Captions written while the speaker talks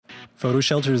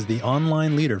PhotoShelter is the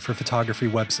online leader for photography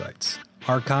websites.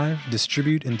 Archive,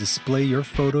 distribute, and display your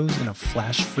photos in a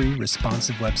flash-free,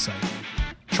 responsive website.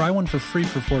 Try one for free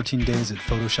for 14 days at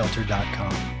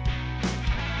photoshelter.com.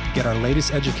 Get our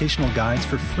latest educational guides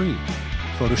for free.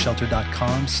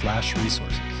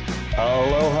 photoshelter.com/resources.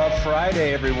 Aloha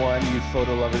Friday, everyone. You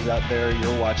photo lovers out there,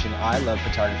 you're watching I Love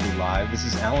Photography Live. This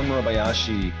is Alan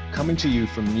Murabayashi coming to you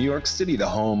from New York City, the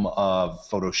home of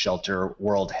PhotoShelter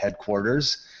World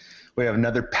Headquarters. We have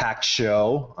another packed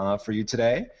show for you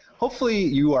today. Hopefully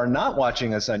you are not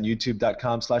watching us on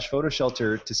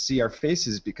youtube.com/photoshelter to see our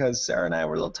faces, because Sarah and I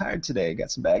were a little tired today.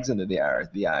 Got some bags under the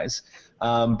eyes.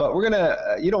 But we're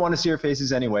gonna, you don't want to see our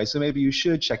faces anyway, so maybe you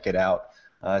should check it out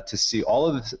to see all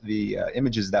of the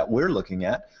images that we're looking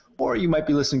at. Or you might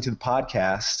be listening to the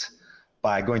podcast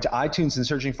by going to iTunes and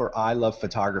searching for I Love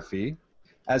Photography.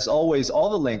 As always, all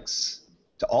the links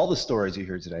to all the stories you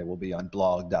hear today will be on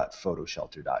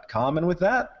blog.photoshelter.com. And with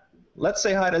that, let's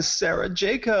say hi to Sarah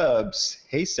Jacobs.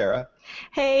 Hey, Sarah.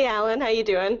 Hey, Alan. How you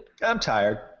doing? I'm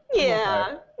tired.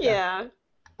 Yeah. Why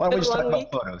don't we just talk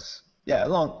about photos? Yeah,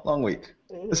 long week.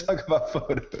 Mm-hmm. Let's talk about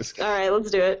photos. All right, let's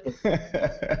do it.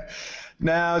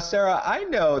 Now, Sarah, I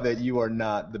know that you are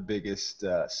not the biggest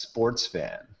sports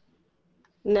fan.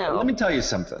 No. But let me tell you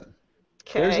something.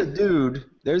 Okay.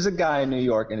 There's a guy in New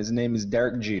York, and his name is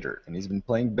Derek Jeter, and he's been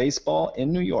playing baseball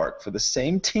in New York for the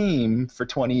same team for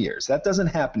 20 years. That doesn't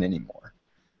happen anymore.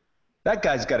 That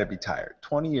guy's got to be tired.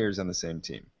 20 years on the same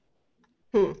team.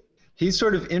 He's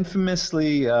sort of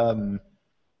infamously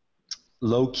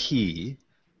low-key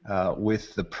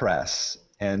with the press,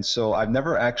 and so I've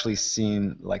never actually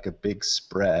seen like a big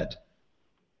spread,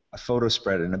 a photo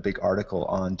spread and a big article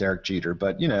on Derek Jeter.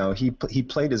 But, you know, he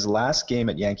played his last game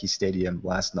at Yankee Stadium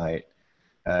last night.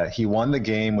 He won the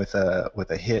game with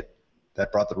a hit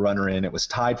that brought the runner in. It was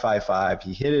tied 5-5.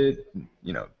 He hit it,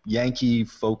 you know, Yankee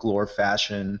folklore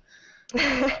fashion.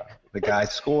 The guy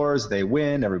scores, they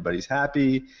win, everybody's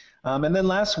happy. And then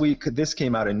last week, this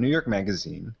came out in New York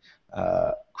Magazine.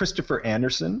 Christopher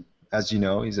Anderson, as you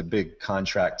know, he's a big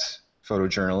contract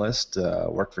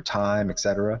photojournalist, worked for Time,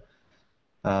 etc.,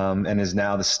 and is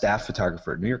now the staff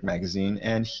photographer at New York Magazine,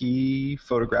 and he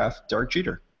photographed Derek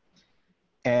Jeter.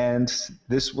 And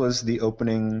this was the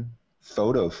opening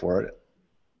photo for it.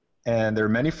 And there are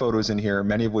many photos in here,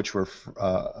 many of which were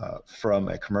from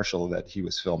a commercial that he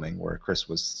was filming where Chris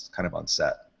was kind of on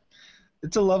set.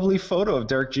 It's a lovely photo of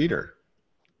Derek Jeter.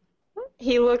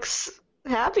 He looks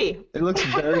happy. It looks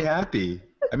very happy.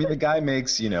 I mean, the guy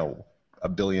makes, you know,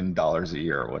 $1 billion a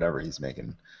year or whatever he's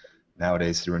making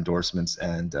nowadays through endorsements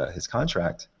and his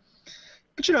contract.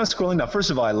 But, you know, scrolling down, first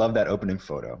of all, I love that opening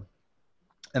photo.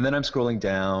 And then I'm scrolling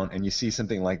down and you see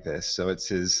something like this. So it's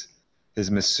his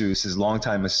masseuse, his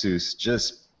longtime masseuse,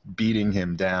 just beating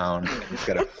him down. He's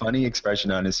got a funny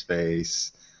expression on his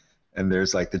face. And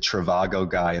there's like the Trivago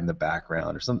guy in the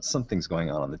background, or something's going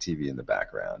on the TV in the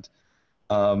background.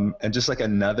 And just like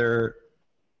another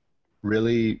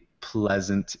really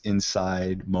pleasant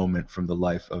inside moment from the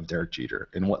life of Derek Jeter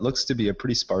in what looks to be a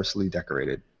pretty sparsely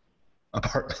decorated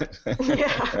apartment.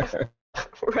 Yeah.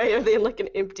 Right? Are they in like an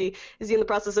empty? Is he in the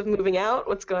process of moving out?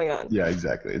 What's going on? Yeah,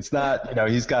 exactly. It's not, you know,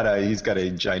 he's got a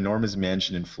ginormous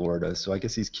mansion in Florida, so I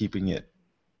guess he's keeping it,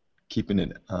 you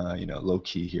know, low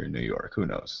key here in New York. Who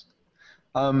knows?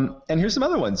 And here's some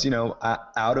other ones. You know,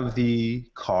 out of the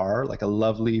car, like a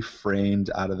lovely framed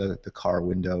out of the car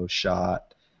window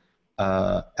shot.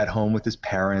 At home with his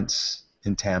parents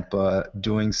in Tampa,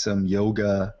 doing some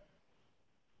yoga.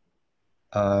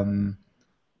 And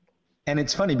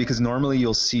it's funny because normally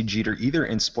you'll see Jeter either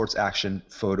in sports action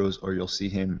photos or you'll see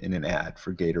him in an ad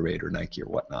for Gatorade or Nike or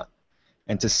whatnot.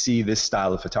 And to see this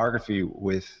style of photography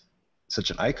with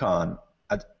such an icon,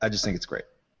 I just think it's great.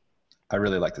 I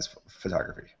really like this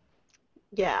photography.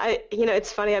 Yeah, you know,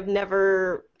 it's funny.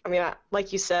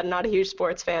 Like you said, I'm not a huge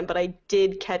sports fan, but I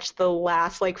did catch the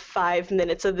last like 5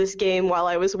 minutes of this game while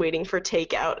I was waiting for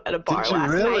takeout at a bar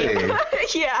last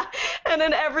night. Yeah, and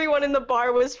then everyone in the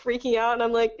bar was freaking out, and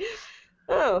I'm like,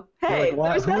 oh, hey,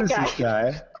 like, there's that guy. This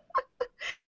guy?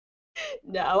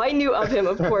 No, I knew of him,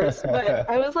 of course, but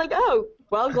I was like, oh,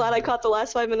 well, glad I caught the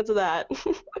last 5 minutes of that.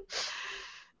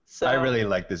 So, I really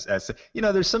like this essay. You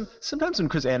know, there's sometimes when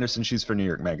Chris Anderson shoots for New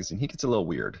York Magazine, he gets a little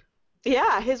weird.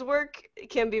 Yeah, his work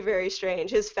can be very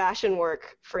strange. His fashion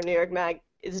work for New York Mag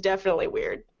is definitely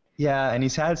weird. Yeah, and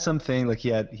he's had something like he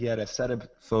had a set of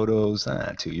photos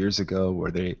 2 years ago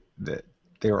where they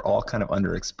were all kind of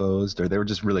underexposed, or they were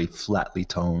just really flatly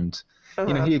toned. Uh-huh.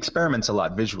 You know, he experiments a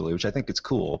lot visually, which I think is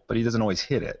cool, but he doesn't always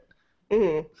hit it.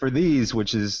 Mm-hmm. For these,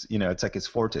 which is, you know, it's like his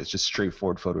forte, it's just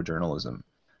straightforward photojournalism.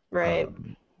 Right.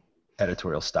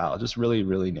 editorial style. Just really,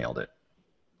 really nailed it.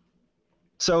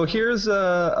 So here's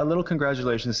a little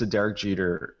congratulations to Derek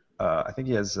Jeter. I think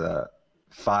he has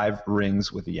 5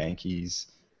 rings with the Yankees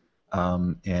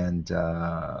and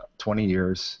 20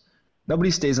 years.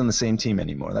 Nobody stays on the same team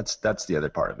anymore. That's the other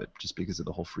part of it, just because of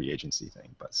the whole free agency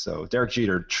thing. But so Derek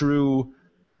Jeter, true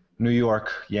New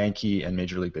York Yankee and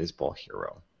Major League Baseball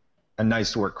hero. And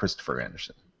nice work, Christopher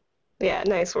Anderson. Yeah,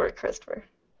 nice work, Christopher.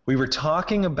 We were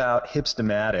talking about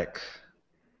Hipstamatic.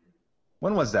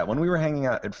 When was that? When we were hanging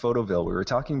out at Photoville, we were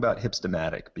talking about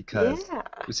Hipstamatic because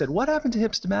we said, what happened to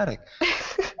Hipstamatic?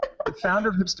 The founder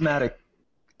of Hipstamatic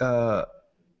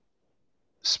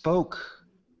spoke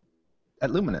at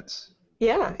Luminance.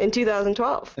 Yeah, in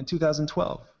 2012. In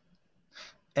 2012.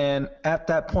 And at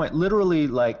that point, literally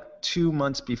like 2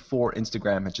 months before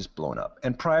Instagram had just blown up.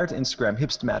 And prior to Instagram,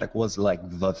 Hipstamatic was like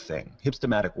the thing.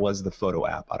 Hipstamatic was the photo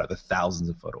app out of the thousands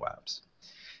of photo apps.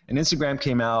 And Instagram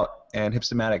came out, and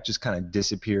Hipstamatic just kind of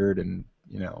disappeared. And,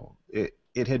 you know,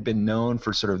 it had been known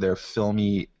for sort of their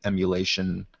filmy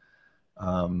emulation.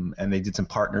 And they did some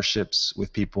partnerships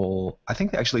with people. I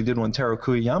think they actually did one, Taro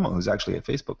Kuyama, who's actually at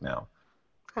Facebook now.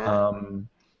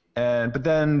 But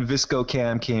then Visco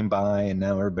Cam came by, and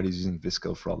now everybody's using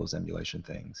Visco for all those emulation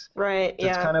things. Right, so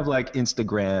it's kind of like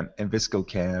Instagram and Visco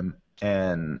Cam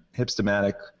and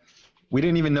Hipstamatic. We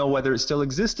didn't even know whether it still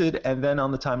existed, and then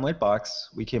on the Time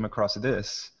Lightbox, we came across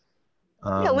this.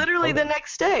 Literally the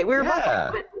next day. We were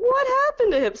about, what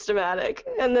happened to Hipstamatic?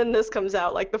 And then this comes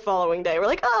out like the following day. We're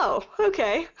like, oh,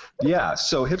 okay. Yeah,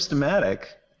 so Hipstamatic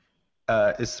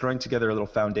is throwing together a little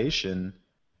foundation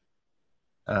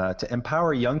to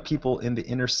empower young people in the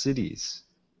inner cities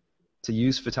to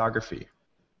use photography.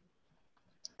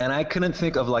 And I couldn't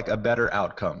think of like a better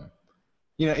outcome.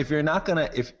 You know, if you're not gonna,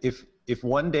 if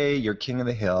one day you're king of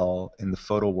the hill in the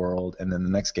photo world, and then the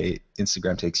next day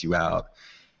Instagram takes you out,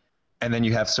 and then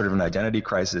you have sort of an identity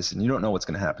crisis, and you don't know what's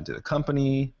going to happen to the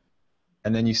company,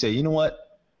 and then you say, you know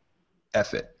what,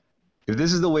 F it. If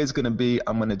this is the way it's going to be,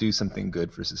 I'm going to do something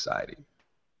good for society.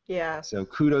 Yeah. So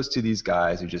kudos to these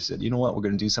guys who just said, you know what, we're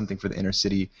going to do something for the inner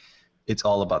city. It's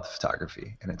all about the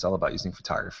photography, and it's all about using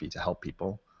photography to help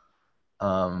people.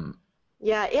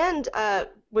 Yeah, and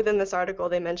within this article,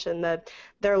 they mentioned that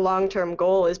their long-term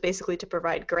goal is basically to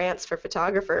provide grants for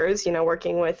photographers, you know,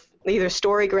 working with either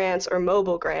story grants or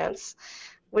mobile grants,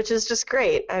 which is just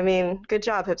great. I mean, good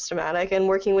job, Hipstamatic, and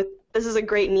working with, this is a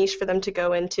great niche for them to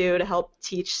go into to help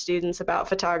teach students about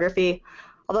photography.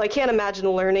 Although I can't imagine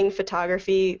learning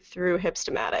photography through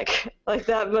Hipstamatic. Like,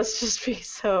 that must just be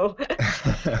so,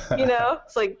 you know?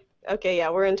 It's like, okay, yeah,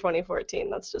 we're in 2014.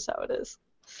 That's just how it is.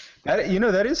 You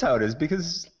know, that is how it is,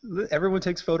 because everyone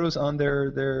takes photos on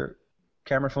their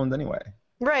camera phones anyway.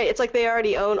 Right. It's like they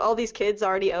already own, all these kids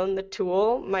already own the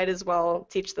tool. Might as well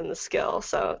teach them the skill.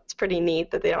 So it's pretty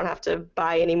neat that they don't have to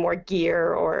buy any more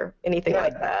gear or anything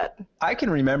like that. I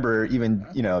can remember even,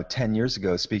 10 years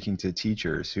ago speaking to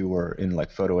teachers who were in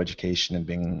like photo education and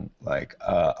being like,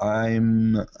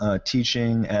 I'm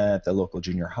teaching at the local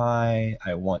junior high.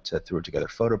 I want to throw together a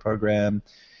photo program.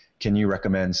 Can you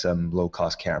recommend some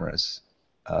low-cost cameras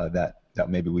that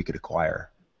maybe we could acquire?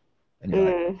 And you're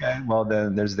like, okay, well,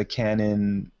 then there's the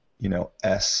Canon,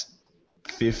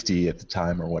 S50 at the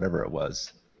time or whatever it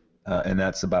was, and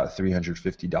that's about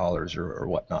 $350 or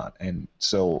whatnot. And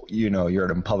so, you're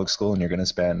at a public school and you're going to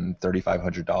spend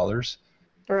 $3,500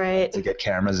 to get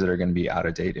cameras that are going to be out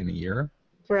of date in a year.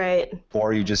 Right.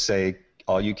 Or you just say,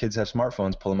 all you kids have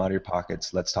smartphones, pull them out of your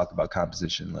pockets. Let's talk about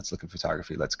composition. Let's look at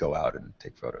photography. Let's go out and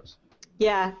take photos.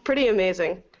 Yeah, pretty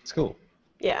amazing. It's cool.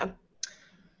 Yeah.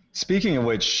 Speaking of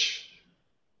which,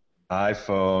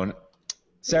 iPhone.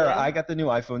 Sarah, I got the new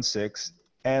iPhone 6.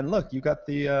 And look, you got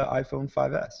the iPhone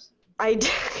 5S. I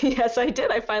did. Yes, I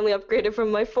did. I finally upgraded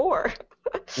from my 4.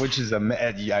 Which is,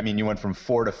 you went from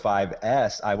 4 to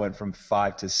 5S. I went from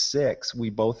 5 to 6. We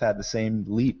both had the same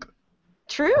leap.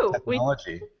 True.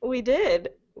 Technology. We did.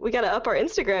 We got to up our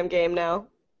Instagram game now.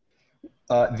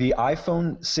 The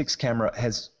iPhone 6 camera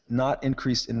has not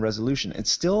increased in resolution. It's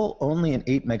still only an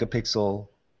 8 megapixel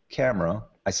camera.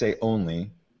 I say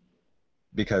only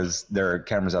because there are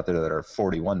cameras out there that are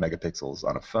 41 megapixels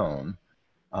on a phone.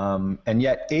 And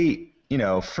yet 8,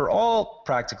 for all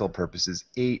practical purposes,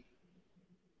 8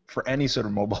 for any sort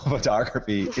of mobile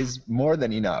photography is more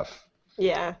than enough.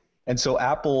 Yeah. And so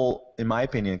Apple, in my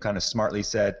opinion, kind of smartly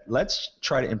said, let's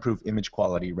try to improve image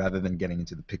quality rather than getting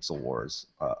into the pixel wars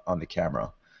on the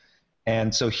camera.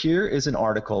 And so here is an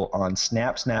article on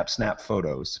Snap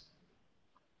Photos.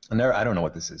 And there, I don't know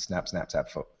what this is, Snap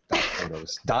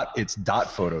Photos. It's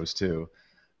dot photos too.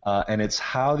 And it's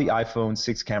how the iPhone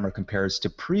 6 camera compares to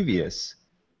previous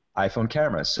iPhone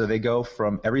cameras. So they go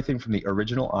from everything from the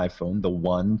original iPhone, the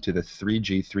 1, to the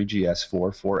 3G, 3GS,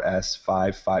 4, 4S,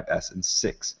 5, 5S, and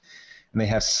 6. And they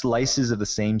have slices of the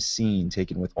same scene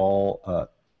taken with all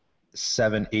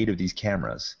 7, 8 of these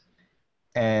cameras.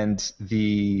 And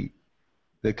the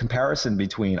comparison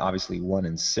between obviously 1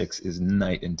 and 6 is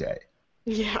night and day.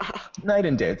 Yeah. Night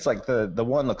and day. It's like the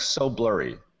 1 looks so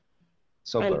blurry.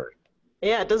 Blurry.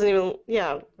 Yeah, it doesn't even,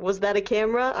 yeah. Was that a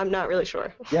camera? I'm not really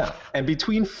sure. Yeah. And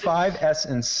between 5S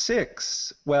and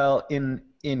 6, well, in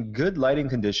good lighting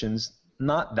conditions,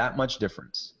 not that much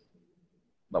difference.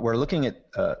 But we're looking at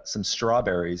some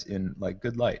strawberries in like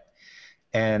good light.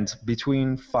 And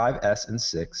between 5S and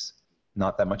 6,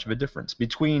 not that much of a difference.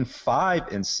 Between 5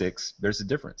 and 6, there's a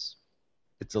difference.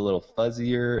 It's a little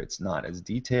fuzzier. It's not as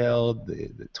detailed.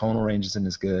 The tonal range isn't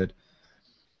as good.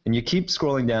 And you keep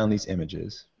scrolling down these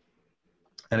images.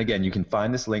 And again, you can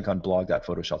find this link on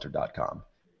blog.photoshelter.com.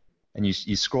 And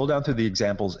you scroll down through the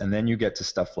examples, and then you get to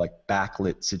stuff like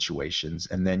backlit situations,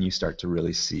 and then you start to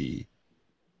really see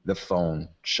the phone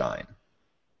shine.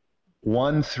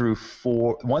 1 through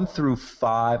 5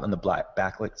 on the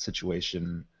backlit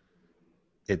situation,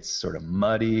 it's sort of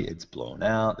muddy, it's blown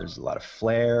out, there's a lot of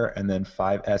flare, and then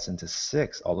 5S into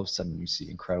 6, all of a sudden you see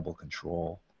incredible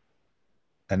control.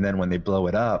 And then when they blow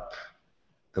it up,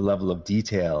 the level of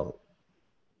detail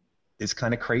is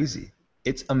kind of crazy.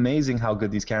 It's amazing how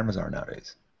good these cameras are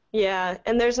nowadays. Yeah,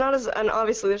 and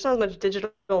obviously there's not as much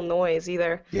digital noise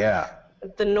either. Yeah.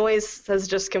 The noise has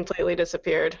just completely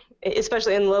disappeared,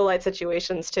 especially in low light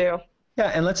situations too.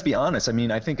 Yeah, and let's be honest. I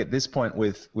mean, I think at this point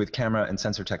with camera and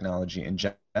sensor technology in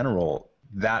general,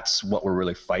 that's what we're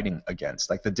really fighting against.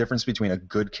 Like the difference between a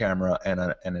good camera and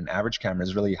an average camera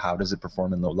is really how does it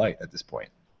perform in low light at this point.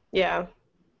 Yeah.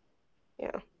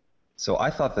 Yeah. So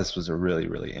I thought this was a really,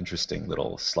 really interesting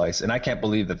little slice. And I can't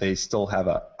believe that they still have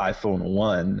an iPhone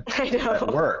 1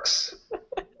 that works.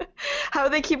 How are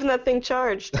they keeping that thing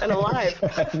charged and alive?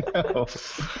 I know.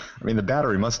 I mean, the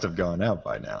battery must have gone out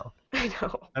by now. I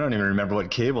know. I don't even remember what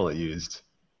cable it used.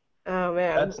 Oh,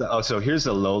 man. So here's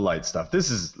the low light stuff.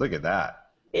 Look at that.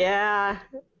 Yeah.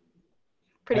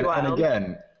 Pretty wild. And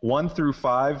again, 1 through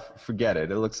 5, forget it.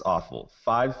 It looks awful.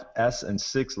 5S and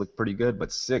 6 look pretty good,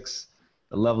 but 6,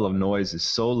 the level of noise is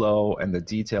so low and the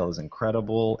detail is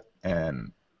incredible.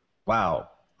 And wow,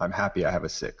 I'm happy I have a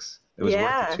 6. It was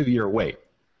worth a 2-year wait.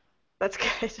 That's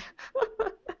good.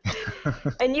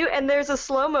 And there's a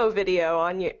slow-mo video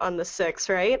on the 6,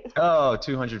 right? Oh,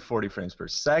 240 frames per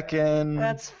second.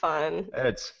 That's fun.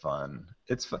 It's fun.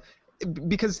 It's fun.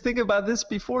 Because think about this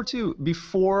before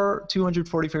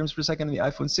 240 frames per second in the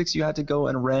iPhone 6, you had to go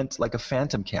and rent like a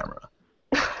Phantom camera.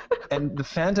 And the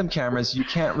Phantom cameras, you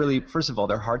can't really, first of all,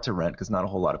 they're hard to rent because not a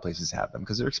whole lot of places have them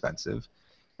because they're expensive.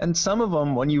 And some of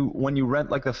them, when you rent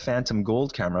like a Phantom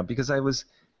Gold camera, because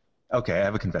okay, I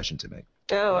have a confession to make.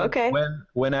 Oh, okay.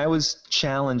 When I was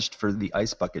challenged for the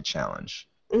Ice Bucket Challenge,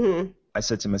 I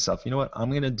said to myself, you know what, I'm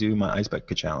going to do my Ice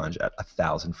Bucket Challenge at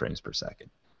 1,000 frames per second.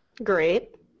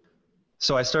 Great.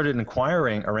 So I started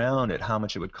inquiring around at how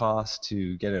much it would cost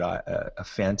to get a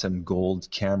Phantom Gold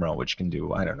camera, which can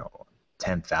do, I don't know,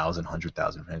 10,000,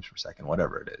 100,000 frames per second,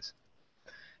 whatever it is.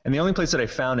 And the only place that I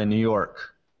found in New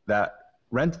York that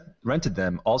rented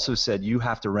them also said you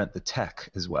have to rent the tech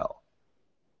as well.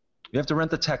 You have to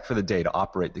rent the tech for the day to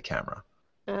operate the camera.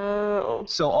 Oh.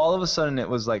 So all of a sudden it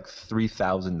was like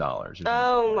 $3,000.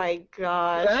 Oh my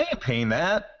gosh. I ain't paying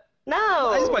that. No.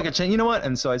 I just like a chain. You know what?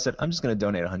 And so I said, I'm just going to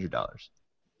donate $100.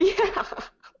 Yeah.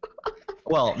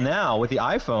 Well, now with the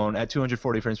iPhone at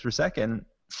 240 frames per second,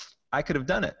 I could have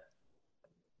done it.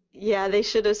 Yeah, they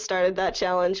should have started that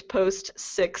challenge post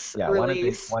 6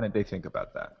 release. Why didn't they think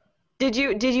about that? Did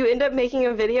you end up making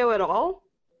a video at all?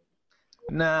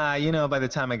 Nah, by the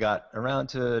time I got around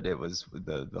to it, it was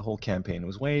the whole campaign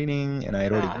was waning, and I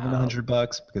had already given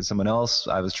 $100 because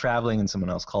I was traveling, and someone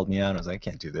else called me out, and I was like, I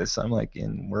can't do this. I'm like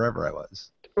in wherever I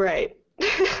was. Right.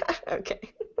 Okay.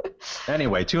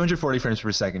 Anyway, 240 frames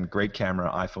per second, great camera,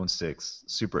 iPhone 6.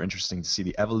 Super interesting to see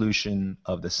the evolution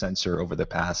of the sensor over the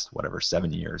past,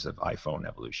 7 years of iPhone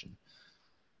evolution.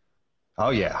 Oh,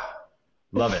 yeah.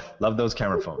 Love it. Love those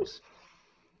camera phones.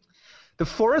 The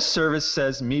Forest Service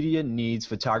says media needs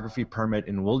photography permit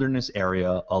in wilderness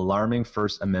area, alarming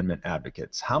First Amendment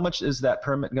advocates. How much is that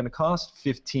permit going to cost?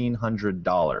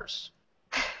 $1,500.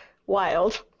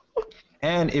 Wild.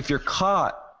 And if you're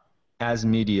caught as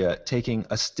media taking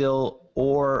a still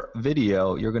or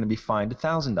video, you're going to be fined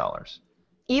 $1,000.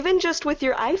 Even just with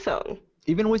your iPhone?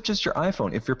 Even with just your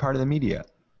iPhone, if you're part of the media.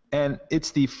 And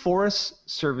it's the Forest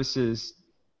Service's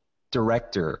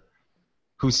director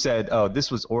who said, "Oh, this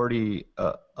was already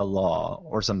a law,"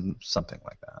 or something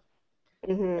like that.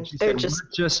 Mm-hmm. And she said,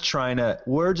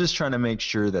 "We're just trying to make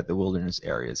sure that the wilderness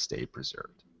areas stay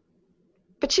preserved."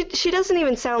 But she doesn't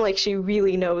even sound like she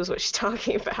really knows what she's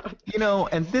talking about. You know,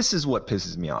 and this is what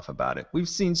pisses me off about it. We've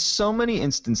seen so many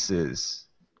instances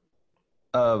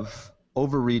of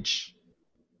overreach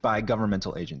by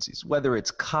governmental agencies, whether it's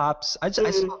cops. I saw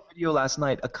a video last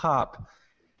night. A cop,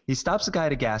 he stops a guy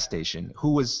at a gas station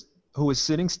who was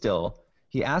sitting still.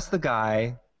 He asked the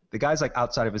guy's like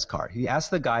outside of his car. He asked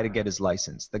the guy to get his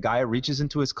license. The guy reaches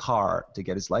into his car to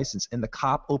get his license, and the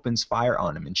cop opens fire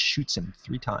on him and shoots him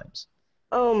 3 times.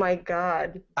 Oh my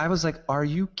God. I was like, are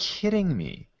you kidding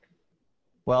me?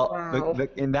 Well, wow.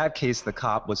 In that case, the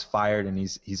cop was fired, and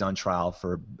he's on trial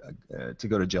for to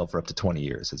go to jail for up to 20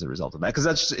 years as a result of that.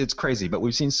 Because it's crazy. But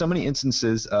we've seen so many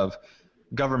instances of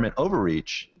government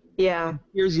overreach. Yeah.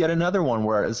 Here's yet another one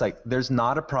where it's like there's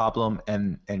not a problem,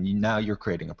 and now you're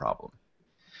creating a problem.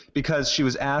 Because she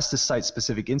was asked to cite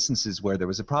specific instances where there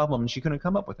was a problem, and she couldn't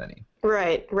come up with any.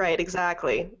 Right,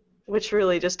 exactly. Which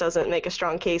really just doesn't make a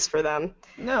strong case for them.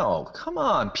 No, come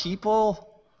on,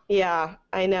 people. Yeah,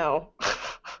 I know.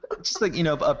 It's just like, you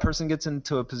know, a person gets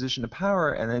into a position of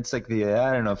power, and it's like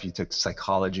I don't know if you took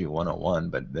Psychology 101,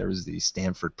 but there was the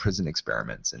Stanford prison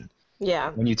experiments. And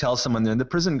yeah. When you tell someone they're in the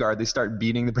prison guard, they start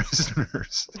beating the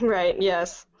prisoners. Right,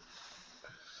 yes.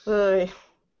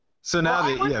 So now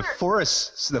the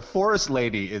forest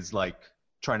lady is like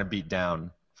trying to beat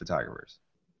down photographers.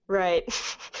 Right.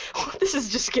 This is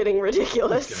just getting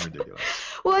ridiculous. It's getting ridiculous.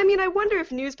 Well, I mean, I wonder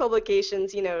if news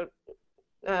publications, you know,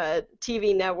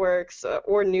 TV networks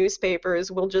or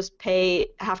newspapers will just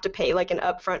have to pay like an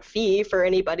upfront fee for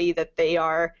anybody that they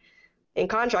are in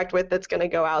contract with that's going to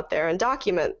go out there and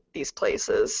document these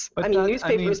places. But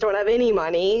newspapers don't have any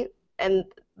money, and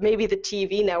maybe the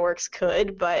TV networks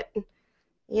could, but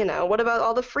you know, what about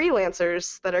all the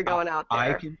freelancers that are going out there?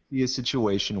 I can see a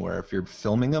situation where if you're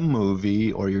filming a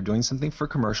movie or you're doing something for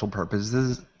commercial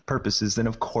purposes, then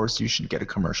of course you should get a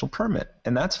commercial permit.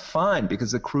 And that's fine,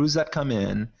 because the crews that come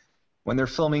in when they're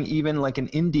filming even like an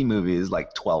indie movie is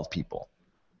like 12 people.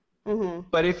 Mm-hmm.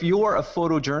 But if you're a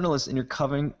photojournalist and you're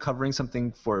covering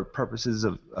something for purposes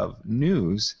of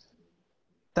news,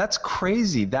 that's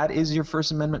crazy. That is your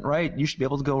First Amendment right. You should be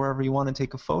able to go wherever you want and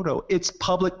take a photo. It's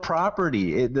public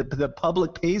property. The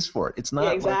public pays for it. It's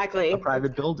not like a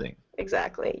private building.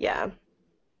 Exactly, yeah.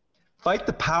 Fight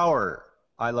the power,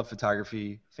 I Love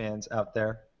Photography fans out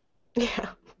there.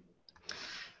 Yeah.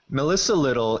 Melissa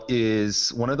Little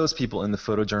is one of those people in the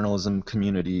photojournalism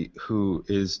community who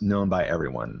is known by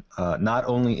everyone. Not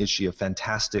only is she a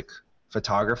fantastic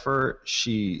photographer,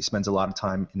 she spends a lot of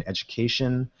time in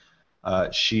education.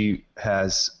 She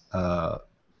has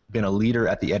been a leader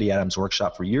at the Eddie Adams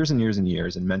Workshop for years and years and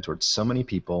years and mentored so many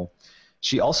people.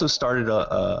 She also started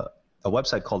a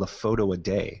website called A Photo a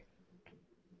Day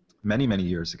many, many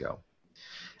years ago.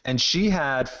 And she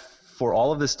had, for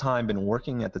all of this time, been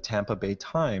working at the Tampa Bay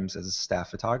Times as a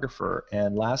staff photographer.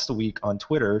 And last week on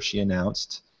Twitter, she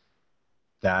announced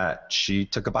that she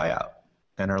took a buyout,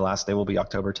 and her last day will be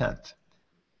October 10th.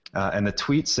 And the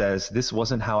tweet says, "This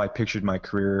wasn't how I pictured my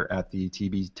career at the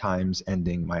TB Times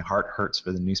ending. My heart hurts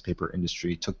for the newspaper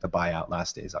industry. Took the buyout.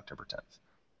 Last day is October 10th."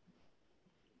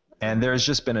 And there's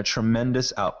just been a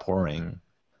tremendous outpouring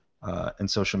in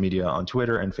social media, on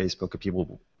Twitter and Facebook, of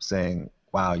people saying,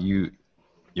 "Wow, you're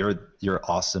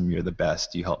awesome. You're the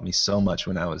best. You helped me so much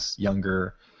when I was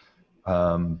younger.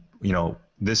 You know,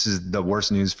 this is the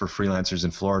worst news for freelancers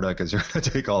in Florida because you're going to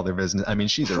take all their business." I mean,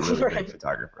 she's a really great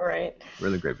photographer. Right.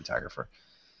 Really great photographer.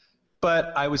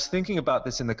 But I was thinking about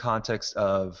this in the context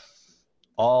of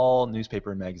all newspaper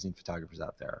and magazine photographers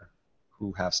out there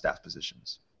who have staff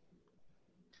positions.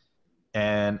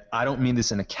 And I don't mean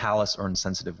this in a callous or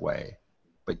insensitive way,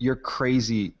 but you're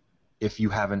crazy if you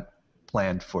haven't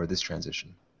planned for this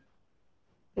transition.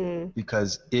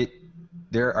 Because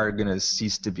there are going to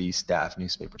cease to be staff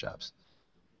newspaper jobs.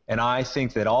 And I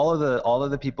think that all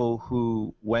of the people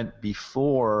who went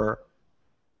before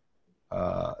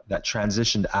that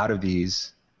transitioned out of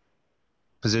these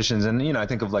positions, and you know, I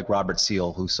think of like Robert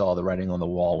Seal, who saw the writing on the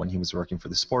wall when he was working for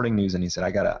the Sporting News, and he said,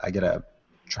 I gotta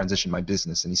transition my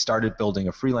business, and he started building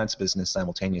a freelance business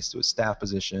simultaneous to his staff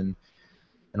position.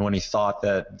 And when he thought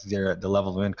that the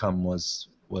level of income was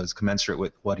commensurate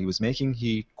with what he was making,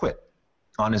 he quit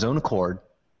on his own accord,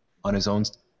 on his own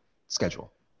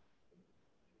schedule.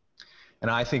 And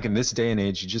I think in this day and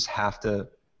age, you just have to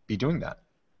be doing that.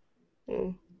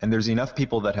 And there's enough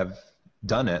people that have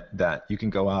done it that you can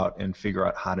go out and figure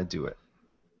out how to do it.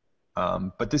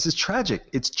 But this is tragic.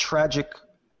 It's tragic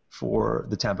for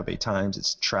the Tampa Bay Times.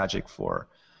 It's tragic for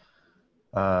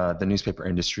the newspaper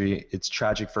industry. It's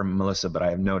tragic for Melissa, but I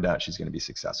have no doubt she's going to be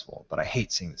successful. But I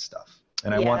hate seeing this stuff.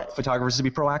 And I want photographers to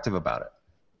be proactive about it.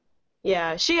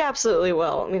 Yeah, she absolutely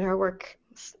will. I mean, her work,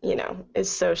 is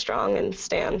so strong and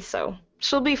stands, so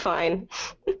she'll be fine.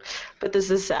 But this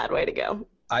is a sad way to go.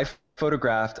 I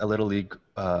photographed a Little League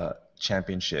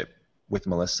championship with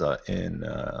Melissa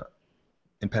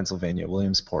in Pennsylvania,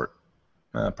 Williamsport,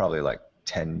 probably like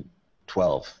 10,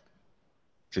 12,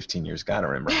 15 years ago. I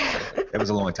don't remember. It was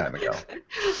a long time ago.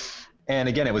 And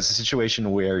again, it was a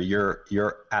situation where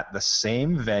you're at the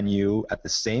same venue, at the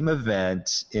same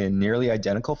event, in nearly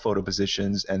identical photo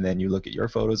positions, and then you look at your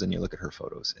photos and you look at her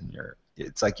photos, and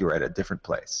it's like you were at a different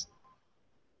place.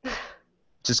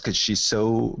 Just because she's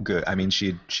so good. I mean,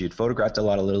 she had photographed a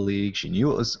lot of Little League. She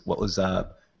knew what was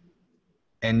up,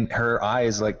 and her eye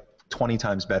is like 20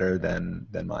 times better than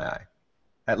my eye,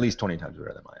 at least 20 times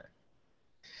better than my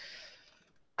eye.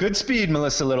 Good speed,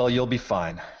 Melissa Little. You'll be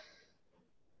fine.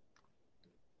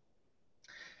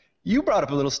 You brought up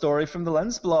a little story from the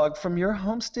Lens blog from your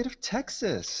home state of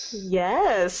Texas.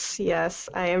 Yes,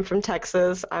 I am from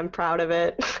Texas. I'm proud of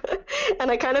it. And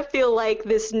I kind of feel like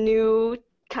this new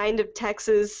kind of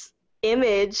Texas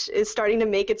image is starting to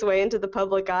make its way into the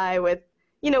public eye with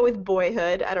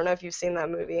Boyhood. I don't know if you've seen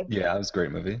that movie. Yeah, it was a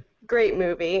great movie. Great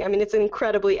movie. I mean, it's an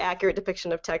incredibly accurate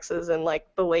depiction of Texas in like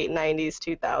the late 90s,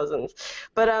 2000s.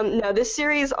 But no, this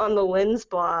series on the Lens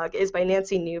blog is by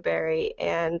Nancy Newberry,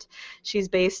 and she's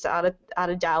based out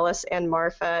of Dallas and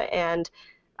Marfa. And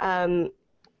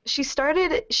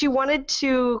she wanted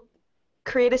to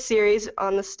create a series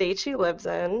on the state she lives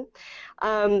in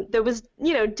that was,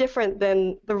 different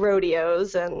than the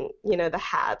rodeos and, the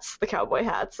hats, the cowboy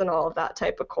hats and all of that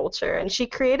type of culture. And she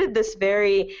created this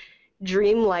very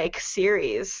dreamlike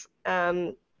series,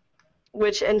 and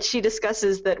she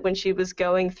discusses that when she was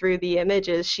going through the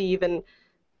images, she even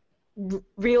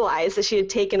realized that she had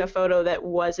taken a photo that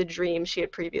was a dream she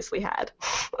had previously had,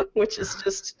 which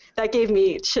is that gave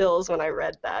me chills when I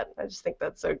read that. I just think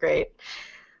that's so great.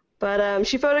 But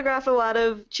she photographed a lot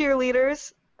of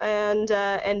cheerleaders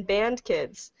and band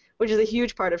kids, which is a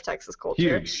huge part of Texas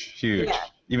culture. Huge. Yeah.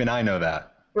 Even I know that.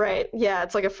 Right. Yeah,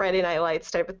 it's like a Friday Night Lights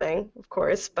type of thing, of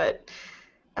course. But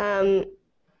I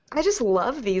just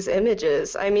love these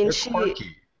images. I mean,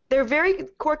 they're very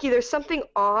quirky. There's something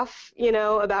off,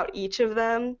 about each of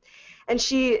them. And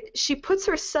she puts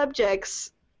her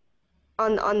subjects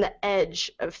on the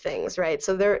edge of things, right?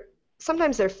 So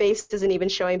sometimes their face isn't even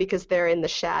showing because they're in the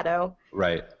shadow.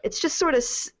 Right. It's just sort of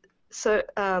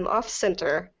off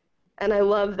center, and I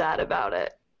love that about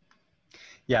it.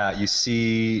 Yeah, you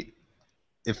see.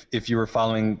 If you were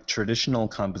following traditional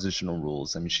compositional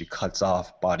rules, I mean, she cuts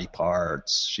off body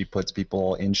parts. She puts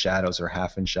people in shadows or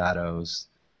half in shadows.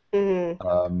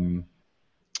 Mm-hmm.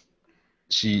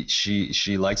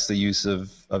 She likes the use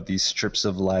of these strips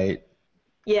of light.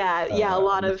 Yeah, a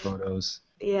lot of photos.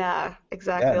 Yeah,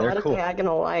 exactly. Yeah, a lot of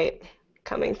diagonal light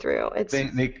coming through.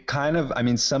 They kind of. I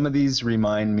mean, some of these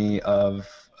remind me of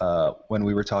when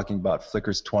we were talking about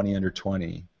Flickr's 20 Under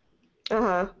 20.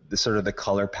 The sort of the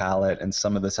color palette and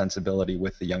some of the sensibility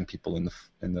with the young people in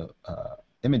the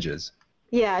images.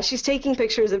 Yeah, she's taking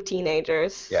pictures of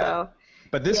teenagers. Yeah. So.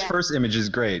 But this first image is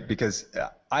great because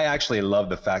I actually love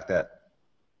the fact that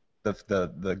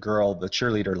the girl, the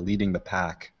cheerleader leading the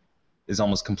pack, is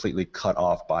almost completely cut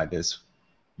off by this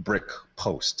brick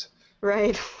post.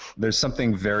 Right. There's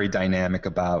something very dynamic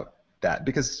about that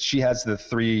because she has the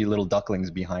 3 little ducklings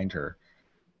behind her.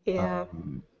 Yeah.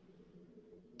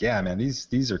 Yeah, man,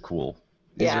 these are cool.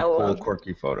 These are cool,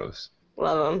 quirky photos.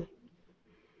 Love them.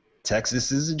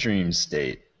 Texas is a dream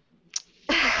state.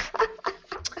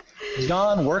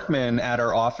 John Workman at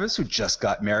our office, who just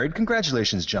got married.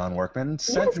 Congratulations, John Workman.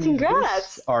 Sent me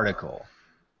this article.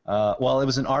 Well, it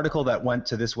was an article that went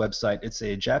to this website. It's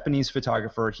a Japanese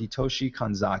photographer, Hitoshi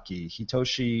Kanzaki.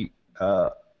 Hitoshi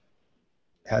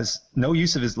has no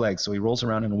use of his legs, so he rolls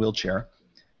around in a wheelchair.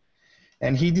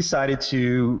 And he decided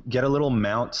to get a little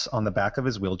mount on the back of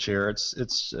his wheelchair. It's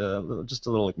just a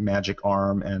little magic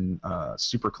arm and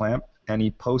super clamp. And he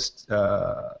posted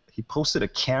a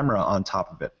camera on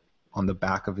top of it on the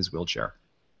back of his wheelchair.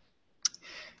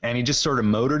 And he just sort of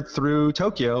motored through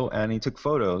Tokyo and he took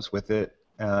photos with it.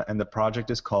 And the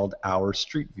project is called Our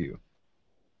Street View.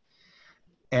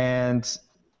 And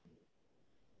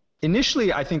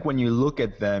initially, I think when you look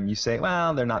at them, you say,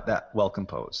 well, they're not that well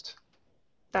composed.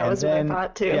 That was what I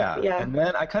thought too. Yeah. And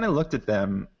then I kind of looked at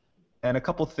them, and a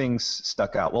couple things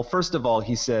stuck out. Well, first of all,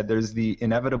 he said there's the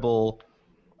inevitable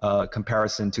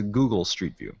comparison to Google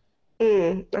Street View.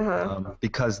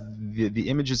 because the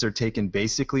images are taken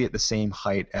basically at the same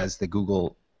height as the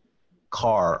Google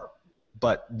car,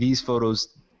 but these photos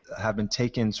have been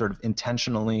taken sort of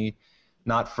intentionally,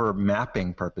 not for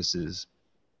mapping purposes,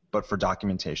 but for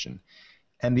documentation.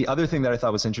 And the other thing that I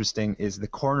thought was interesting is the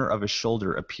corner of his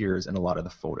shoulder appears in a lot of the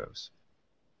photos.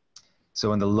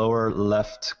 So in the lower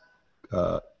left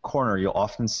corner, you'll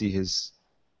often see his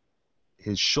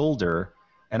shoulder,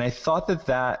 and I thought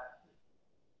that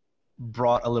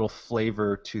brought a little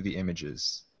flavor to the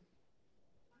images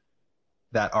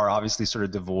that are obviously sort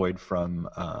of devoid from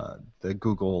the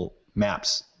Google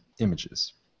Maps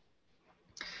images.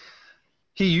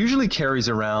 He usually carries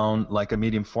around like a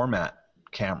medium format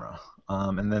camera.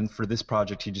 And then for this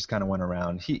project, he just kind of went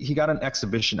around. He got an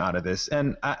exhibition out of this.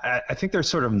 And I think they're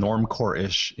sort of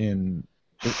normcore-ish in,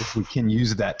 if we can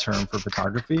use that term for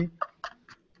photography.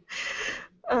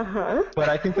 But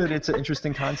I think that it's an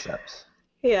interesting concept.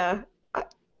 Yeah.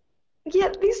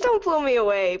 Yeah, these don't blow me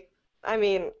away. I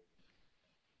mean,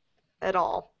 at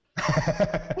all.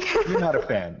 You're not a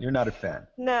fan. You're not a fan.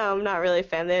 No, I'm not really a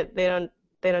fan. They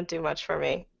don't do much for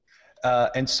me.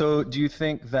 And so, do you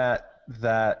think that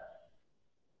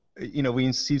you know,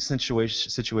 we see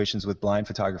situations with blind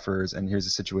photographers, and here's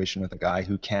a situation with a guy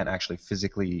who can't actually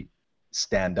physically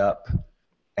stand up,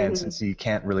 and since he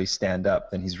can't really stand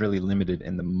up, then he's really limited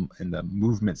in the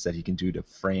movements that he can do to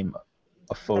frame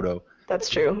a photo. That's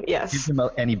true. Yes. Give him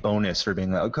any bonus for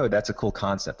being like, okay, that's a cool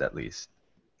concept at least.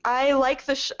 I like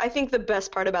I think the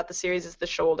best part about the series is the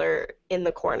shoulder in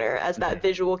the corner as that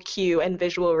visual cue and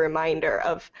visual reminder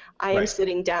of I am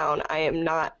sitting down. I am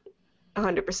not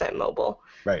 100% mobile.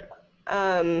 Right.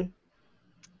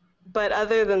 But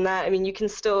other than that, I mean, he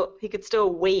could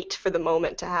still wait for the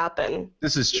moment to happen.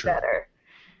 This is true. Better.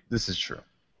 This is true.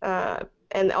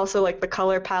 And also, like, the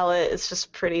color palette is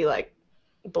just pretty, like,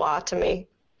 blah to me.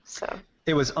 So.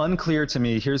 It was unclear to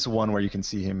me. Here's one where you can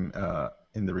see him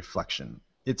in the reflection.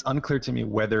 It's unclear to me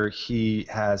whether he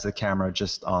has the camera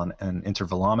just on an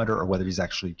intervalometer or whether he's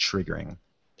actually triggering.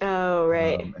 Oh,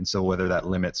 right. And so whether that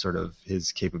limits sort of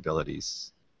his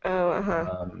capabilities.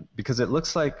 Oh, because it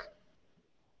looks like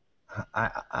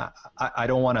I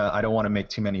don't want to make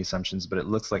too many assumptions, but it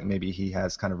looks like maybe he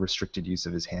has kind of restricted use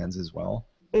of his hands as well.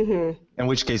 In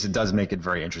which case, it does make it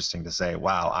very interesting to say,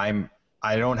 wow,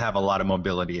 I don't have a lot of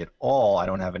mobility at all. I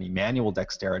don't have any manual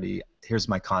dexterity. Here's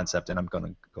my concept, and I'm going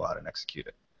to go out and execute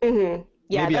it.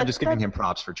 Yeah, maybe I'm just giving him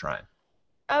props for trying.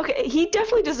 Okay, he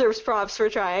definitely deserves props for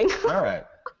trying. All right.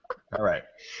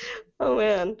 Oh,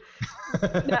 man.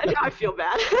 now I feel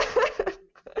bad.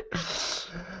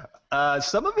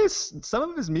 Some of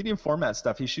his medium format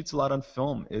stuff, he shoots a lot on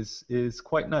film, is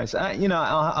quite nice. You know,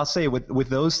 I'll say with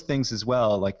those things as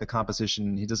well, like the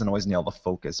composition, he doesn't always nail the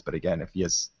focus. But again, if he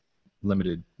has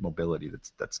limited mobility,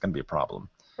 that's going to be a problem.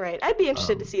 Right. I'd be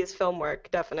interested to see his film work,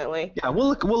 definitely. Yeah, we'll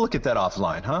look at that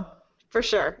offline, huh? For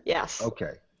sure. Yes.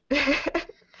 Okay.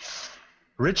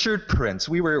 Richard Prince.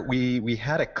 We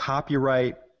had a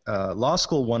copyright Law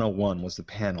School 101 was the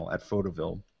panel at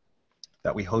Photoville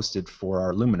that we hosted for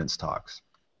our Luminance talks,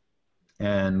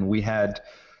 and we had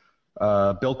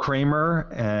Bill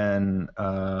Kramer and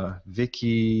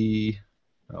Vicky.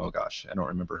 Oh gosh, I don't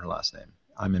remember her last name.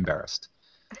 I'm embarrassed.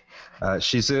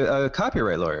 She's a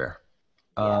copyright lawyer.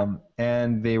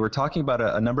 And they were talking about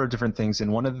a number of different things,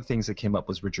 and one of the things that came up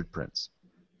was Richard Prince.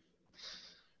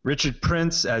 Richard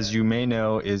Prince, as you may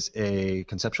know, is a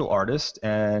conceptual artist,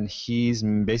 and he's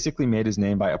basically made his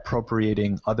name by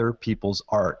appropriating other people's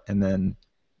art and then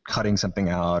cutting something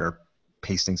out or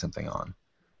pasting something on.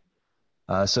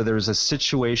 So there was a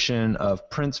situation of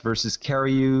Prince versus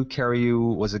Cariou.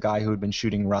 Cariou was a guy who had been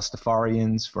shooting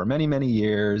Rastafarians for many, many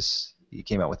years. He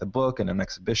came out with a book and an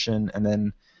exhibition, and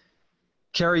then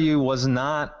Cariou was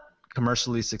not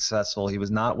commercially successful. He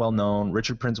was not well known.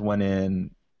 Richard Prince went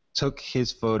in, took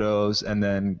his photos, and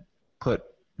then put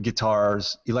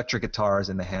electric guitars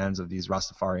in the hands of these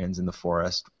Rastafarians in the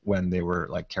forest when they were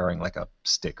like carrying like a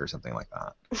stick or something like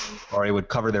that. Or he would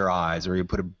cover their eyes, or he would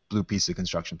put a blue piece of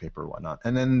construction paper or whatnot.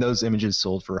 And then those images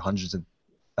sold for hundreds of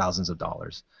thousands of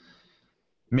dollars.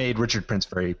 Made Richard Prince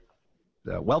very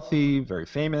wealthy, very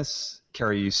famous.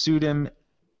 Cariou sued him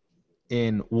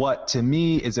in what to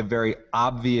me is a very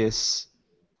obvious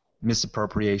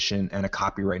misappropriation and a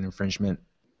copyright infringement.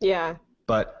 Yeah.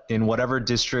 But in whatever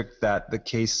district that the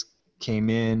case came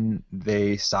in,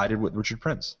 they sided with Richard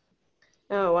Prince.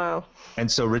 Oh, wow. And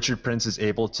so Richard Prince is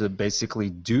able to basically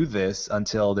do this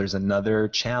until there's another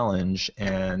challenge,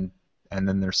 and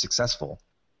then they're successful.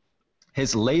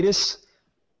 His latest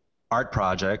art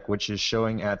project, which is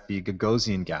showing at the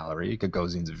Gagosian Gallery.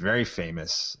 Gagosian's a very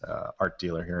famous art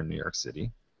dealer here in New York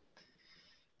City.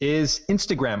 is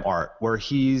Instagram art, where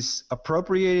he's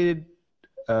appropriated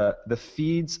the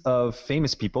feeds of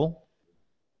famous people.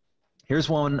 Here's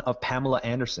one of Pamela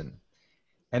Anderson.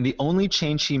 And the only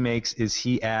change he makes is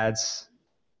he adds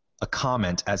a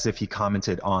comment as if he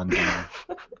commented on the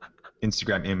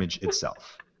Instagram image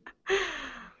itself.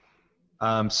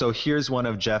 So here's one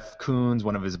of Jeff Koons,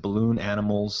 one of his balloon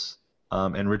animals,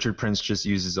 and Richard Prince just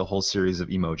uses a whole series of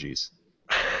emojis.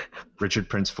 Richard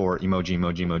Prince for emoji,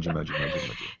 emoji, emoji, emoji, emoji,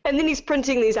 emoji. And then he's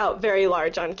printing these out very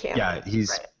large on Canva. Yeah,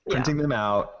 he's printing them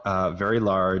out very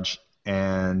large,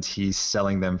 and he's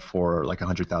selling them for like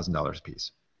 $100,000 a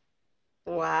piece.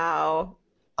 Wow.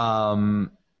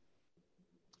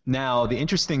 Now, the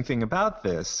interesting thing about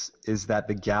this is that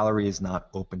the gallery is not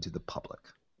open to the public.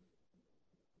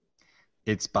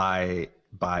 It's by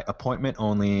appointment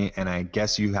only, and I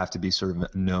guess you have to be sort of a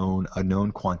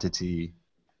known quantity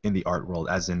in the art world,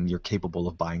 as in you're capable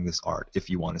of buying this art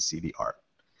if you want to see the art.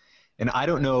 And I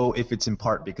don't know if it's in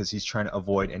part because he's trying to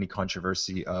avoid any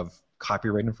controversy of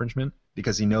copyright infringement,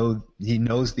 because he knows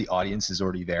the audience is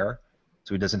already there,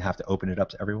 so he doesn't have to open it up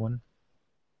to everyone.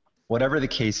 Whatever the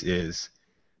case is,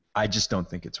 I just don't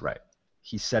think it's right.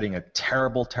 He's setting a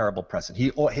terrible, terrible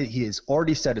precedent. He has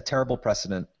already set a terrible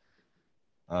precedent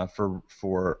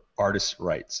for artists'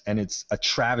 rights, and it's a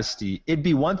travesty. It'd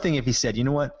be one thing if he said, you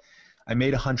know what, I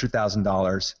made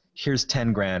 $100,000. Here's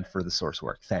 $10,000 for the source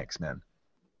work. Thanks, man.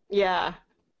 Yeah.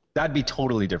 That'd be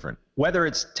totally different. Whether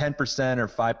it's 10% or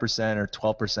 5% or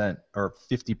 12% or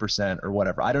 50% or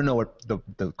whatever. I don't know what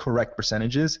the correct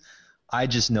percentage is. I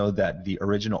just know that the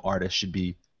original artist should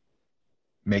be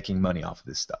making money off of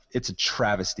this stuff. It's a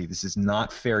travesty. This is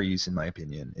not fair use, in my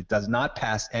opinion. It does not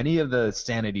pass any of the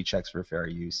sanity checks for fair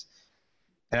use.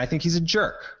 And I think he's a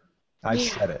jerk. I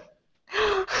said it.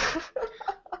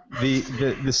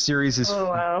 The series is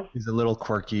a little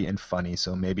quirky and funny,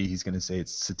 so maybe he's going to say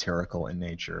it's satirical in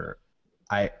nature.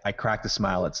 I cracked a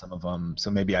smile at some of them, so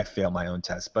maybe I fail my own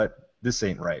test, but this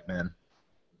ain't right, man.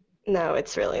 No,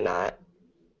 it's really not.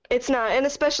 It's not, and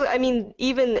especially, I mean,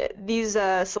 even these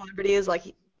celebrities, like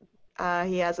he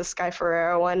has a Sky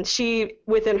Ferreira one, she,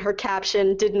 within her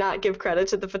caption, did not give credit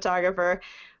to the photographer.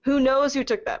 Who knows who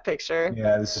took that picture?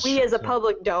 Yeah, this is we as a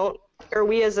public don't, or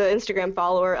we as an Instagram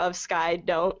follower of Sky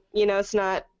don't. You know, it's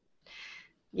not,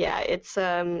 yeah, it's,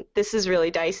 this is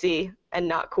really dicey and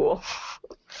not cool.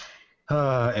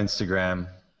 Instagram.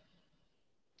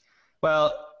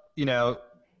 Well, you know,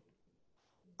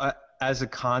 as a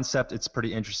concept, it's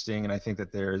pretty interesting, and I think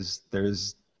that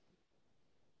there's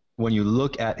when you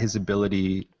look at his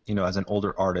ability, you know, as an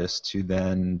older artist to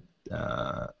then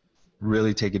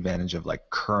really take advantage of like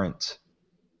current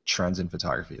trends in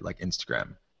photography, like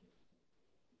Instagram.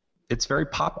 It's very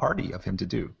pop arty of him to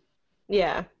do.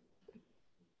 Yeah.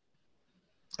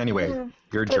 Anyway,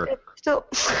 you're a jerk. Still.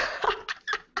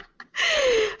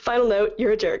 Final note,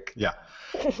 you're a jerk. Yeah.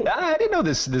 I didn't know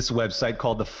this website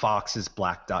called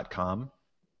thefoxisblack.com.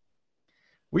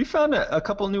 We found a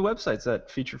couple new websites that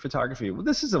feature photography. Well,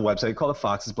 this is a website called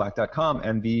thefoxisblack.com,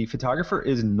 and the photographer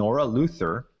is Nora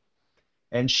Luther,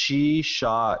 and she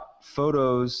shot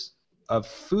photos of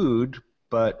food,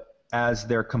 but as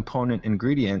their component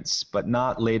ingredients, but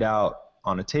not laid out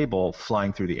on a table,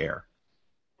 flying through the air.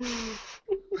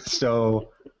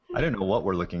 So I don't know what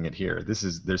we're looking at here. There's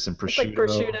some prosciutto. It's like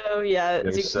prosciutto, yeah,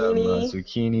 there's zucchini. Some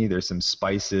zucchini. There's some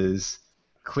spices.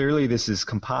 Clearly, this is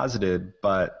composited,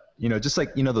 but you know, just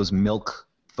like you know those milk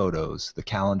photos, the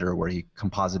calendar where he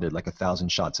composited like 1,000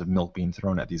 shots of milk being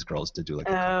thrown at these girls to do like.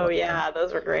 Oh yeah,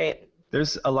 those were great.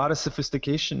 There's a lot of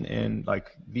sophistication in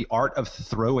like the art of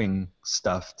throwing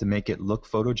stuff to make it look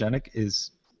photogenic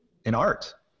is an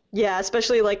art. Yeah,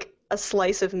 especially like a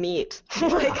slice of meat.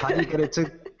 Like, how do you get it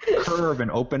to curve and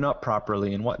open up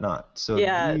properly and whatnot? So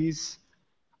yeah. These,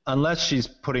 unless she's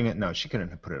putting it, no, she couldn't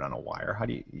have put it on a wire. How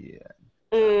do you? Yeah.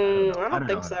 I don't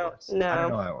think so. No. I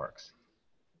don't know how it works.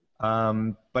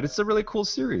 But it's a really cool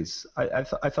series. I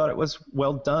thought it was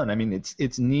well done. I mean,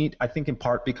 it's neat. I think in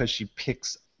part because she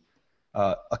picks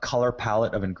a color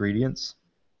palette of ingredients.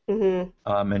 Mm-hmm.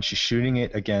 And she's shooting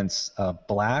it against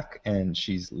black, and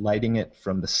she's lighting it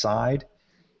from the side.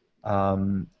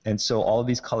 And so all of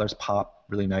these colors pop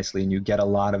really nicely, and you get a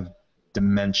lot of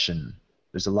dimension.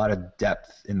 There's a lot of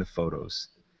depth in the photos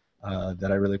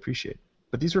that I really appreciate.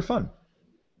 But these were fun.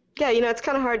 Yeah, you know, it's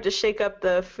kind of hard to shake up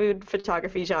the food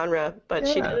photography genre, but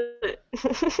she did it.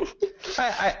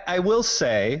 I will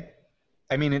say,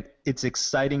 I mean, it's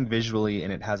exciting visually,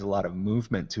 and it has a lot of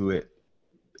movement to it.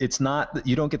 It's not that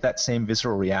you don't get that same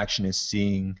visceral reaction as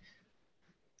seeing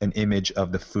an image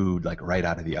of the food like right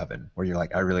out of the oven, where you're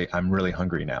like, I'm really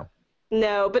hungry now.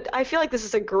 No, but I feel like this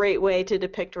is a great way to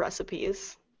depict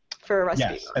recipes. for a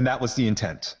recipe Yes, book. and that was the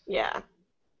intent. Yeah.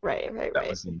 Right. That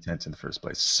was the intent in the first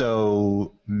place.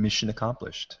 So mission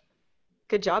accomplished.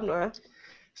 Good job, Nora.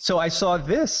 So I saw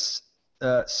this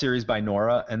series by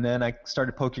Nora, and then I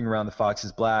started poking around the Fox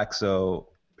is Black. So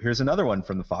here's another one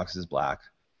from the Fox is Black.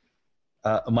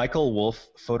 Michael Wolff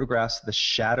photographs the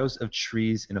shadows of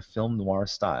trees in a film noir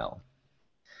style.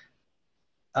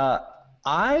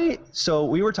 So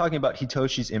we were talking about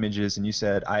Hitoshi's images, and you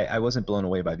said I wasn't blown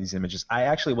away by these images. I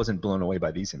actually wasn't blown away by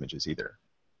these images either.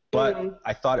 But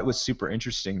I thought it was super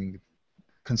interesting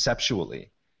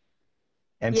conceptually.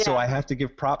 And so I have to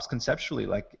give props conceptually.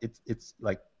 Like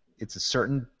it's a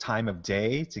certain time of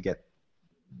day to get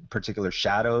particular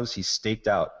shadows. He staked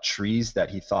out trees that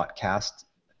he thought cast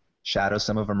shadows.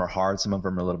 Some of them are hard, some of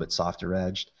them are a little bit softer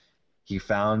edged. He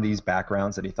found these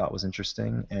backgrounds that he thought was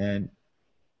interesting, and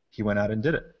he went out and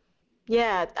did it.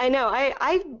 Yeah, I know.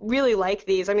 I really like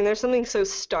these. I mean, there's something so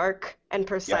stark and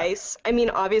precise. Yeah. I mean,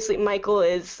 obviously, Michael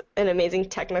is an amazing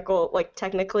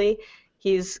technically,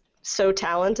 he's so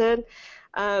talented.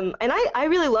 And I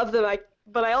really love them.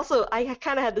 But I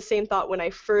kind of had the same thought when I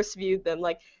first viewed them.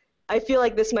 Like, I feel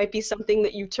like this might be something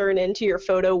that you turn into your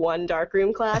Photo 1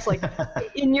 darkroom class, like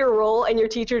in your role, and your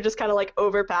teacher just kind of like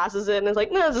overpasses it and is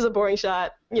like, no, this is a boring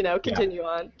shot, continue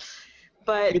on.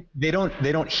 But they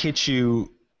don't hit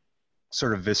you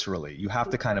sort of viscerally. You have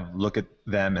to kind of look at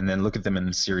them and then look at them in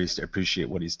the series to appreciate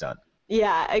what he's done.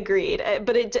 Yeah, agreed.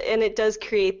 But it does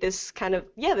create this kind of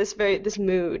this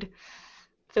mood,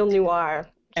 film noir.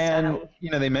 And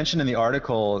they mentioned in the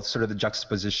article sort of the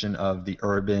juxtaposition of the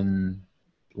urban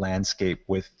landscape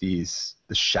with the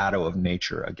shadow of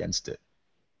nature against it,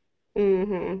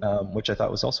 which I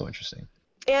thought was also interesting.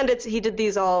 And he did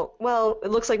these all, well,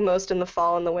 it looks like most in the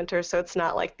fall and the winter, so it's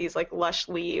not like these like lush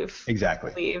leaves.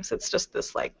 It's just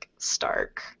this like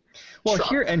stark. Well,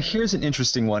 here's an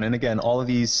interesting one, and again, all of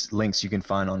these links you can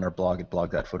find on our blog at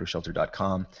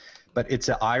blog.photoshelter.com. But it's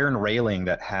an iron railing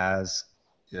that has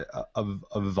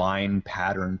a vine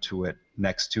pattern to it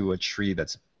next to a tree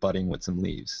that's budding with some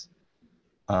leaves.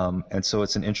 And so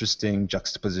it's an interesting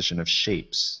juxtaposition of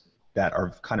shapes that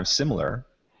are kind of similar.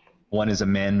 One is a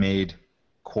man-made,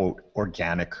 quote,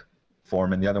 organic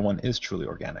form, and the other one is truly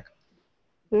organic.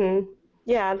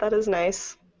 Yeah, that is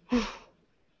nice.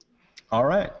 All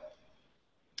right.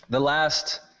 The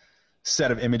last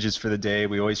set of images for the day,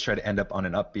 we always try to end up on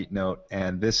an upbeat note,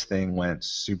 and this thing went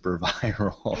super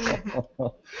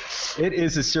viral. It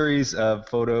is a series of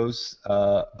photos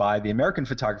by the American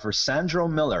photographer Sandro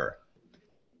Miller.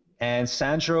 And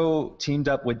Sandro teamed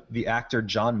up with the actor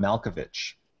John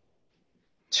Malkovich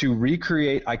to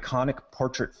recreate iconic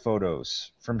portrait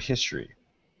photos from history.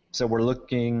 So we're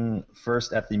looking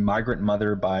first at the Migrant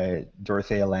Mother by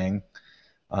Dorothea Lange.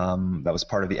 That was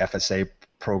part of the FSA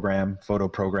program, photo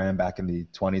program back in the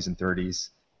 20s and 30s.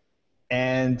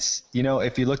 And,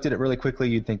 if you looked at it really quickly,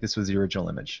 you'd think this was the original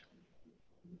image.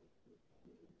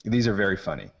 These are very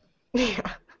funny. Yeah.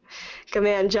 Come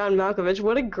on, John Malkovich,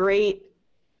 what a great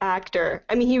actor.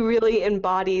 I mean, he really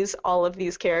embodies all of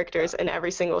these characters in every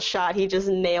single shot. He just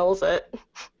nails it.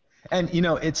 And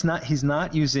he's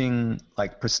not using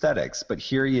like prosthetics, but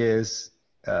here he is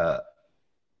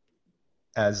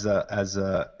as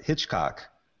a Hitchcock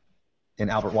in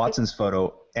Albert Watson's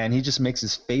photo, and he just makes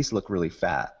his face look really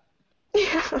fat.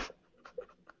 Yeah.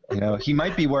 He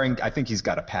might be wearing, I think he's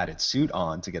got a padded suit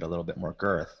on to get a little bit more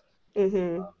girth.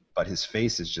 But his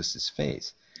face is just his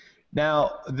face.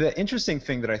 Now, the interesting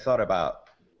thing that I thought about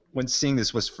when seeing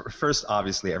this was, first,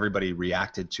 obviously, everybody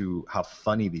reacted to how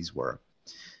funny these were.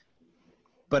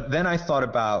 But then I thought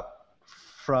about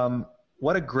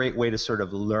what a great way to sort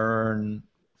of learn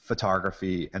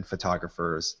photography and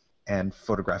photographers and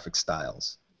photographic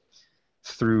styles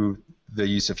through the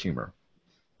use of humor.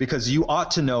 Because you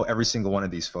ought to know every single one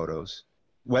of these photos.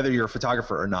 Whether you're a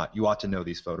photographer or not, you ought to know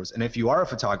these photos. And if you are a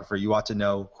photographer, you ought to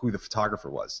know who the photographer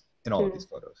was in all of these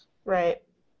photos. Right.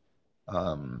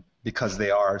 Because they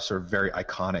are sort of very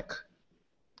iconic.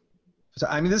 So,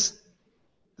 I mean,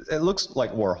 it looks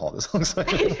like Warhol. This looks like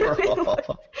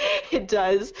Warhol. It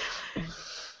does.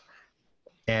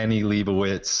 Annie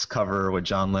Leibovitz cover with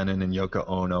John Lennon and Yoko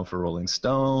Ono for Rolling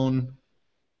Stone.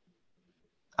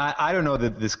 I don't know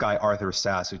that this guy Arthur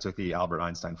Sass, who took the Albert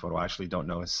Einstein photo, I actually don't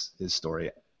know his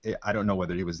story. I don't know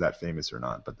whether he was that famous or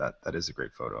not, but that is a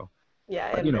great photo.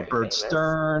 Yeah, but, Bert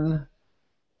Stern,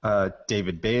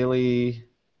 David Bailey,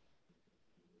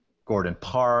 Gordon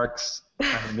Parks.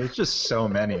 I mean, there's just so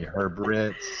many. Herb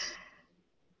Ritts,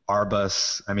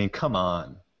 Arbus. I mean, come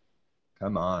on.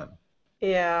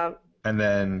 Yeah. And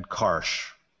then Karsh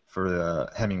for the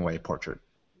Hemingway portrait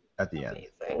at the end.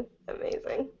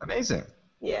 Amazing. Amazing.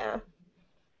 Yeah.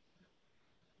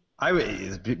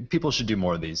 People should do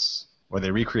more of these, where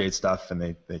they recreate stuff and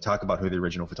they talk about who the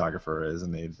original photographer is,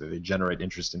 and they generate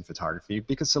interest in photography,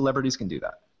 because celebrities can do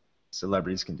that.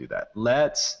 Celebrities can do that.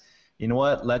 You know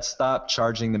what? Let's stop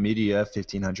charging the media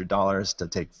 $1,500 to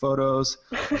take photos.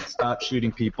 Let's stop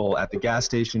shooting people at the gas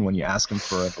station when you ask them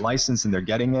for a license and they're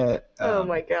getting it. Oh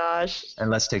my gosh.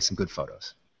 And let's take some good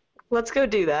photos. Let's go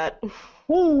do that.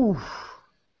 Woo!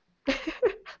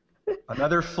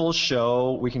 Another full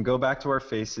show. We can go back to our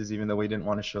faces, even though we didn't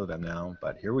want to show them now,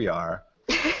 but here we are.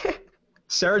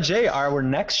 Sarah J., our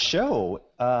next show.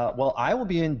 Well, I will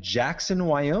be in Jackson,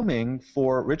 Wyoming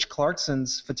for Rich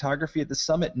Clarkson's Photography at the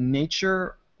Summit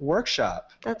Nature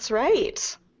Workshop. That's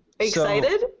right. Are you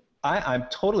excited? I'm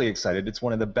totally excited. It's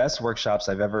one of the best workshops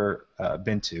I've ever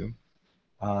been to.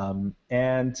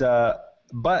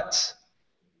 But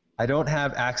I don't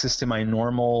have access to my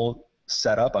normal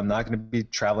setup. I'm not going to be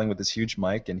traveling with this huge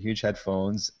mic and huge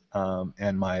headphones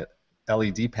and my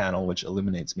LED panel, which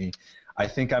illuminates me. I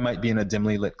think I might be in a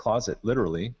dimly lit closet,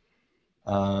 literally.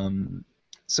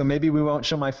 So maybe we won't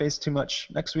show my face too much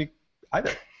next week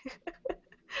either.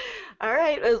 All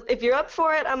right. If you're up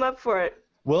for it, I'm up for it.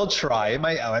 We'll try.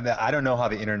 I don't know how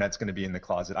the internet's going to be in the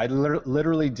closet. I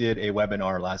literally did a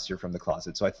webinar last year from the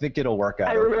closet, so I think it'll work out.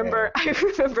 I remember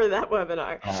that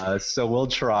webinar. So we'll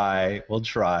try.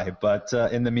 But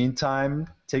in the meantime,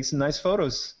 take some nice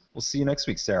photos. We'll see you next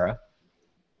week, Sarah.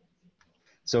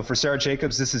 So for Sarah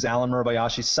Jacobs, this is Alan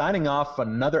Murabayashi signing off on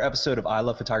another episode of I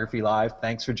Love Photography Live.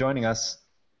 Thanks for joining us.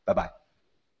 Bye-bye.